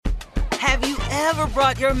Have you ever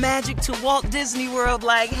brought your magic to Walt Disney World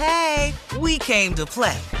like, hey, we came to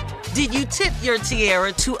play? Did you tip your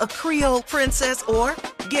tiara to a Creole princess or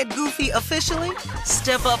get goofy officially?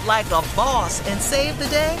 Step up like a boss and save the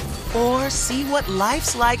day? Or see what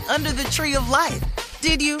life's like under the tree of life?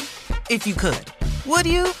 Did you? If you could. Would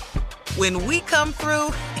you? When we come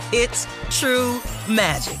through, it's true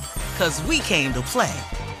magic. 'Cause we came to play.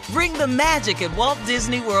 Bring the magic at Walt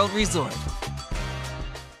Disney World Resort.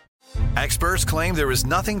 Experts claim there is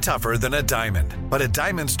nothing tougher than a diamond. But at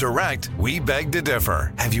Diamonds Direct, we beg to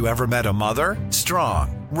differ. Have you ever met a mother?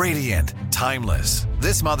 Strong, radiant, timeless.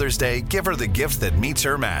 This Mother's Day, give her the gift that meets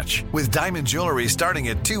her match. With diamond jewelry starting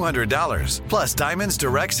at $200. Plus Diamonds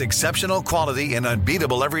Direct's exceptional quality and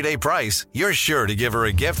unbeatable everyday price, you're sure to give her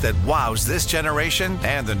a gift that wows this generation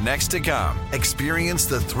and the next to come. Experience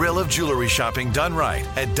the thrill of jewelry shopping done right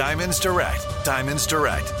at Diamonds Direct. Diamonds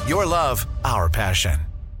Direct. Your love, our passion.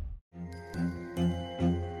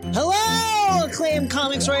 Hello, acclaimed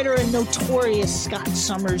comics writer and notorious Scott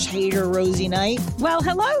Summers hater, Rosie Knight. Well,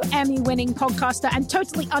 hello, Emmy-winning podcaster and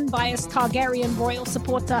totally unbiased Targaryen royal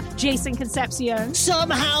supporter, Jason Concepcion.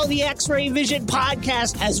 Somehow the X-Ray Vision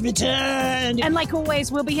podcast has returned. And like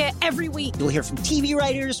always, we'll be here every week. You'll hear from TV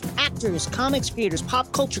writers, actors, comics creators,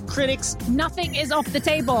 pop culture critics. Nothing is off the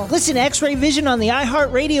table. Listen to X-Ray Vision on the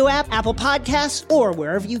iHeartRadio app, Apple Podcasts, or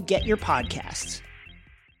wherever you get your podcasts.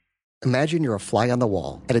 Imagine you're a fly on the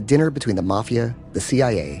wall at a dinner between the Mafia, the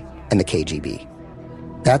CIA, and the KGB.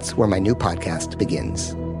 That's where my new podcast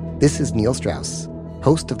begins. This is Neil Strauss,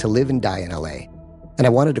 host of To Live and Die in LA, and I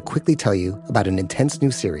wanted to quickly tell you about an intense new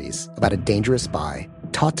series about a dangerous spy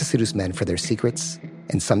taught to seduce men for their secrets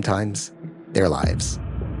and sometimes their lives.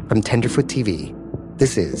 From Tenderfoot TV,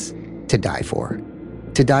 this is To Die For.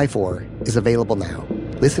 To Die For is available now.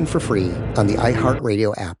 Listen for free on the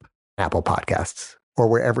iHeartRadio app, Apple Podcasts, or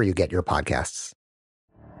wherever you get your podcasts.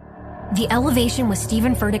 The Elevation with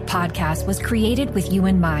Stephen Furtick podcast was created with you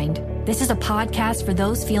in mind. This is a podcast for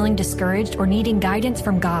those feeling discouraged or needing guidance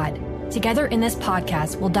from God. Together in this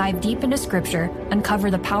podcast, we'll dive deep into Scripture, uncover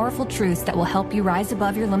the powerful truths that will help you rise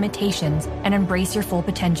above your limitations and embrace your full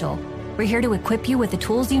potential. We're here to equip you with the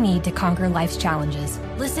tools you need to conquer life's challenges.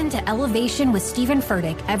 Listen to Elevation with Stephen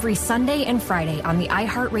Furtick every Sunday and Friday on the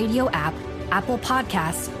iHeartRadio app, Apple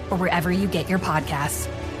Podcasts, or wherever you get your podcasts.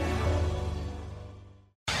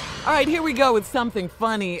 All right, here we go with something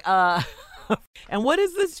funny. And what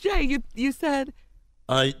is this, Jay? You said?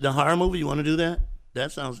 The horror movie, you want to do that?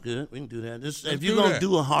 That sounds good. We can do that. If you're going to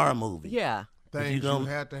do a horror movie. Yeah. Things you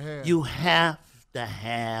have to have. You have to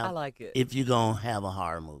have. I like it. If you're going to have a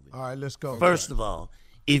horror movie. All right, let's go. First of all,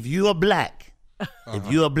 if you're black,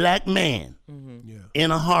 if you're a black man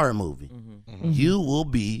in a horror movie, you will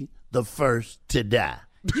be the first to die.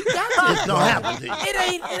 You got it's gonna happen to you. It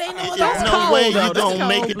ain't no There's no way you're gonna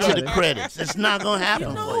make it to the credits. It's not gonna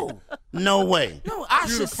happen for you. No way. No, I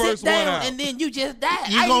should sit down and then you just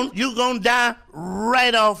die. You gonna die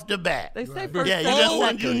right off the bat. They say first you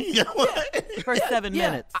got one. First 7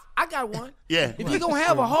 minutes. I got one. Yeah. If you're gonna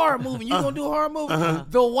have a horror movie, you're gonna do a horror movie,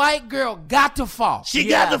 the white girl got to fall. She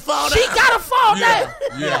got to fall down. She got to fall down.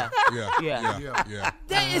 Yeah.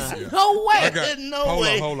 There is no way. There's no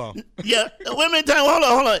way. Hold on. Yeah. Wait a minute. Hold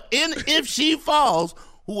on. And if she falls,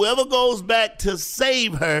 whoever goes back to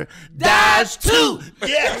save her dies too.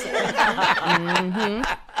 Yes.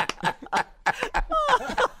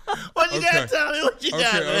 What you got? Tell me what you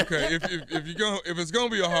got. Okay. If it's gonna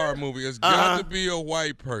be a horror movie, it's got to be a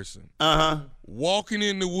white person. Walking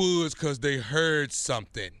in the woods because they heard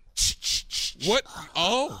something. What?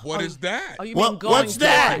 What is that? Oh, you mean what's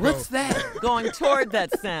that? What's that? Going toward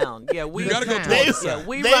that sound. Yeah, we gotta go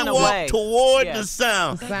we they run walk away toward the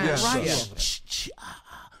sound. Right.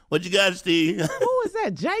 What you got, Steve? Who is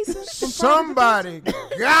that, Jason? Somebody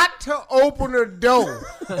got to open the door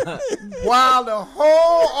while the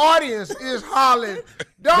whole audience is hollering,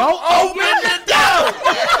 Don't open the door!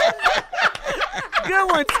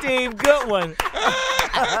 Good one, Steve. Good one.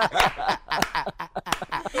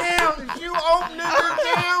 Damn, did you open the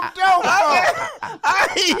damn door for? I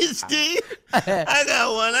hear you, Steve. I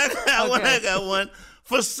got one.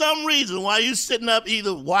 For some reason, while you're sitting up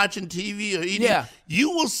either watching TV or eating, you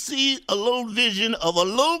will see a little vision of a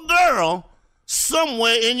little girl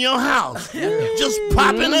somewhere in your house just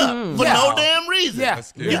popping up for no damn reason.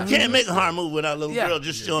 You can't make a horror movie without a little girl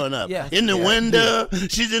just showing up. In the window,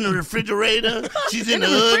 she's in the refrigerator, she's in the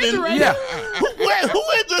oven. Yeah. Who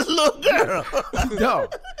is this little girl? No.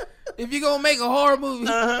 if you're gonna make a horror movie,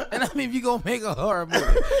 and I mean if you're gonna make a horror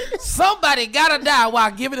movie, somebody gotta die while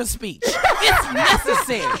giving a speech. It's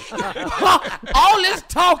necessary. All this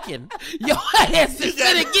talking, your ass is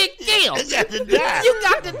gonna get killed. You got to die. You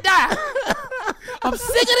got to die. I'm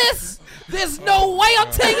sick of this. There's no way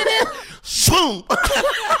I'm taking it. Boom.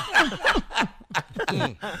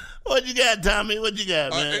 What you got, Tommy? What you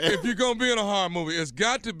got, man? If you're going to be in a horror movie, it's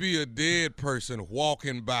got to be a dead person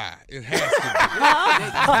walking by. It has to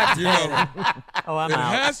be. I'm it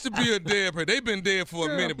out. has to be a dead person. They've been dead for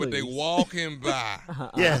a minute, but they walking by.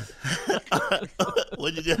 Yeah.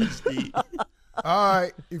 What you got, Steve? All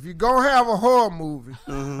right, if you're going to have a horror movie,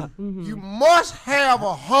 you must have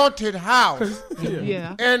a haunted house.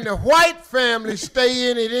 Yeah. And the white family stay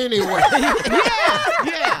in it anyway.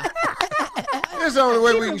 Yeah. That's the only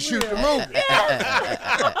way we can shoot the movie.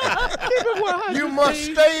 You must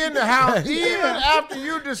stay in the house even after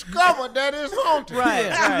you discover that it's haunted. Right.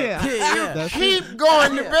 Yeah. Keep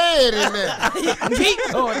going to bed in there. Keep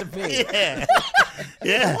going to bed.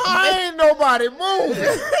 Yeah. Why ain't nobody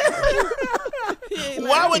moving?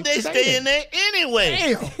 Why would they stay in there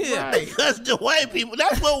anyway? Damn. Because the white people,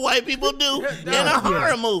 that's what white people do in a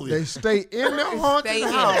horror movie. They stay in the haunted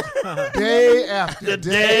house day after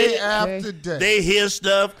day after day. They hear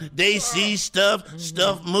stuff, they see stuff,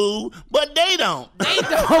 stuff move, but they don't. They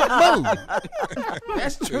don't move.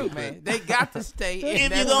 That's true, man. They got to stay in If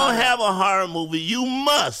that you're going to house. have a horror movie, you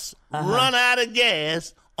must run out of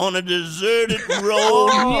gas on a deserted road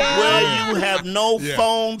where you have no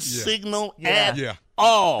phone signal at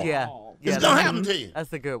all. Yeah. It's going to happen to you.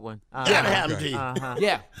 That's a good one. It's going to happen to you.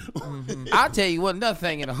 Yeah. I'll tell you what, another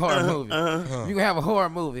thing in a horror movie. If you're going to have a horror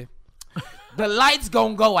movie, the lights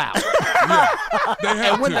going to go out.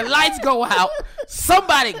 And when the lights go out,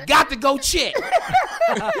 somebody got to go check.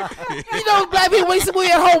 You know, black people, when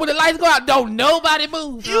we at home when the lights go out, don't nobody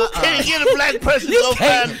move. You can't get a black person to go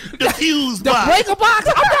find the fuse box. The breaker box?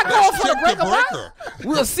 I'm not going for the breaker box.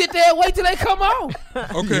 We'll sit there and wait till they come on.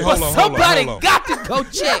 Okay, But hold on. somebody got to go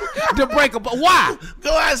check the breaker box. Why?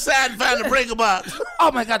 Go outside and find the breaker box.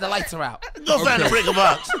 Oh, my God, the lights are out. Go find the breaker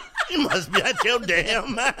box. You must be out your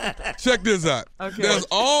damn mind. Check this out. Okay. There's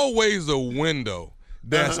always a window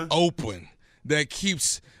that's open that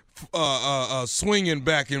keeps swinging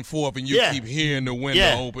back and forth, and you keep hearing the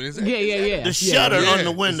window open. Is it? Yeah. The shutter on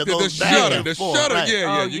the window goes back and forth. The shutter,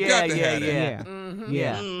 right. you got to have that.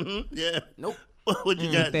 Yeah. Nope. What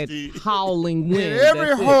you got, That Steve? howling wind. In every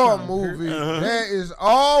that's it. horror movie, there is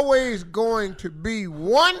always going to be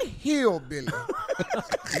one hillbilly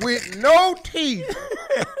with no teeth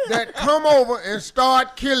that come over and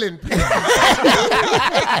start killing people.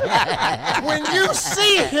 When you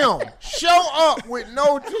see him show up with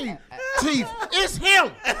no teeth, it's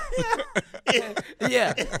him.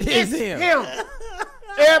 Yeah, it's him.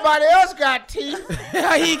 Everybody else got teeth. He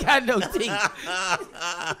ain't got no teeth.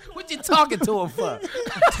 What you talking to him for?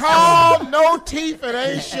 Tall, no teeth, and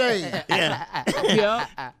ain't shaved.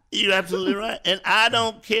 Yeah. You're absolutely right. And I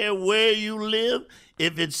don't care where you live,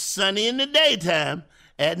 if it's sunny in the daytime,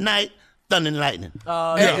 at night, thunder and lightning.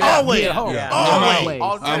 Always. Always.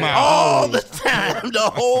 All the time.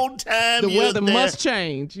 The whole time. The weather must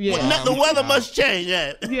change. Yeah. The weather must change.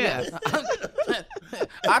 Yeah.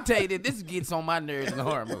 I'll tell you that this gets on my nerves in the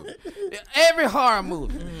horror movie. Every horror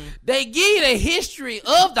movie, they give you the history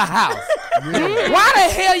of the house. Why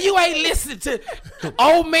the hell you ain't listening to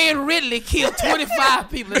old man Ridley killed 25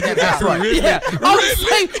 people in that house? Ridley. Yeah. I'm just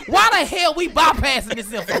saying, why the hell we bypassing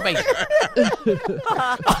this information?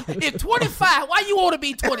 If 25, why you want to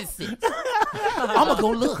be 26? I'm going to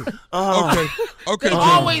go look. Okay. They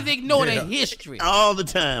always ignore the history. All the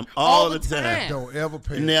time. All the time. Don't ever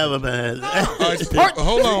pay. Never, man.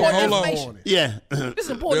 Hold on. Yeah. This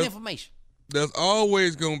is important information. There's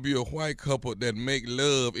always going to be a white couple that make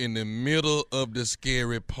love in the middle of the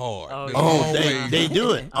scary part. They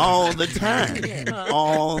do it all the time.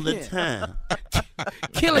 All the time.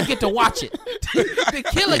 Killer get to watch it. The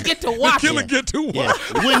killer get to watch it. The killer get to watch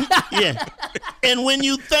And when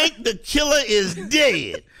you think the killer is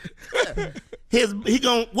dead, he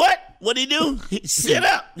gon' what? What he do? He sit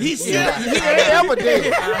up. He sit up. He ain't ever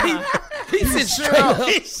dead. He sits straight up.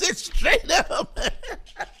 He sits straight up.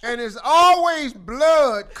 And there's always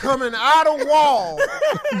blood coming out of wall.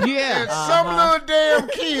 Yeah. And some little damn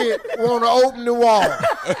kid want to open the wall.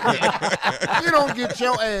 You don't get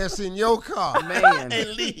your ass in your car. Man.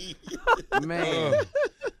 And leave. Man.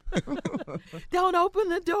 Don't open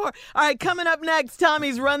the door. All right, coming up next,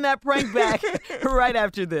 Tommy's Run That Prank Back right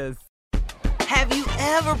after this. Have you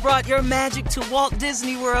ever brought your magic to Walt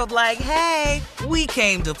Disney World like, hey, we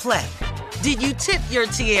came to play? Did you tip your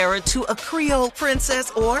tiara to a Creole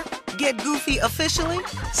princess or Get goofy officially?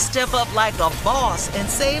 Step up like a boss and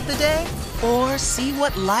save the day? Or see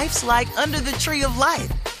what life's like under the tree of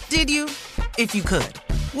life? Did you? If you could.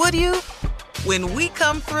 Would you? When we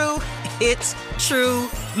come through, it's true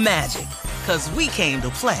magic. 'Cause we came to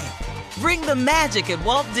play. Bring the magic at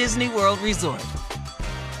Walt Disney World Resort.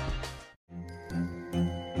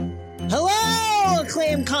 Hello,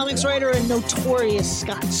 acclaimed comics writer and notorious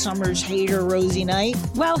Scott Summers hater, Rosie Knight.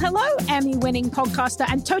 Well, hello, Emmy-winning podcaster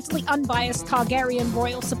and totally unbiased Targaryen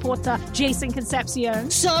royal supporter, Jason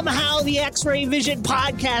Concepcion. Somehow the X-Ray Vision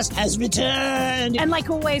podcast has returned. And like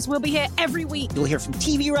always, we'll be here every week. You'll hear from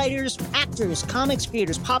TV writers, actors, comics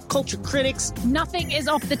creators, pop culture critics. Nothing is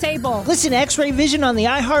off the table. Listen to X-Ray Vision on the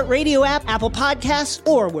iHeartRadio app, Apple Podcasts,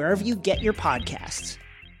 or wherever you get your podcasts.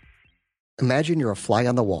 Imagine you're a fly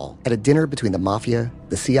on the wall at a dinner between the Mafia,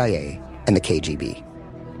 the CIA, and the KGB.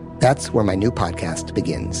 That's where my new podcast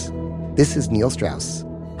begins. This is Neil Strauss,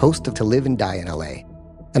 host of To Live and Die in LA,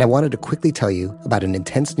 and I wanted to quickly tell you about an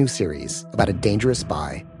intense new series about a dangerous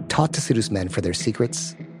spy taught to seduce men for their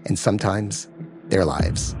secrets and sometimes their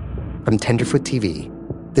lives. From Tenderfoot TV,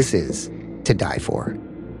 this is To Die For.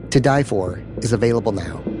 To Die For is available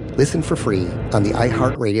now. Listen for free on the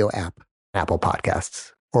iHeartRadio app, Apple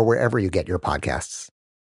Podcasts, or wherever you get your podcasts.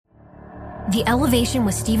 The Elevation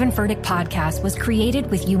with Stephen Furtick podcast was created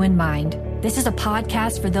with you in mind. This is a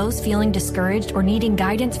podcast for those feeling discouraged or needing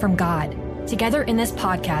guidance from God. Together in this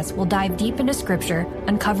podcast, we'll dive deep into Scripture,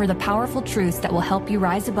 uncover the powerful truths that will help you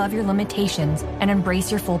rise above your limitations and embrace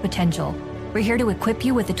your full potential. We're here to equip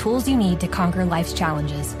you with the tools you need to conquer life's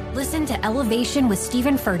challenges. Listen to Elevation with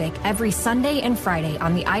Stephen Furtick every Sunday and Friday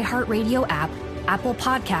on the iHeartRadio app, Apple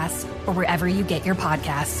Podcasts, or wherever you get your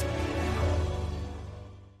podcasts.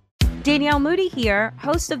 Danielle Moody here,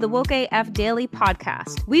 host of the Woke AF Daily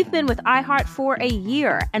podcast. We've been with iHeart for a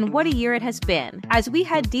year, and what a year it has been. As we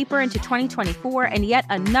head deeper into 2024 and yet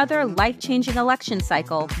another life-changing election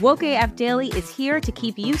cycle, Woke AF Daily is here to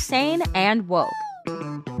keep you sane and woke.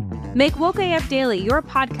 Make Woke AF Daily your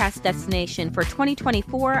podcast destination for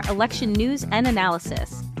 2024 election news and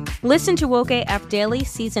analysis. Listen to Woke AF Daily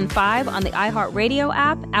Season 5 on the iHeartRadio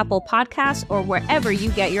app, Apple Podcasts, or wherever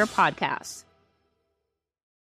you get your podcasts.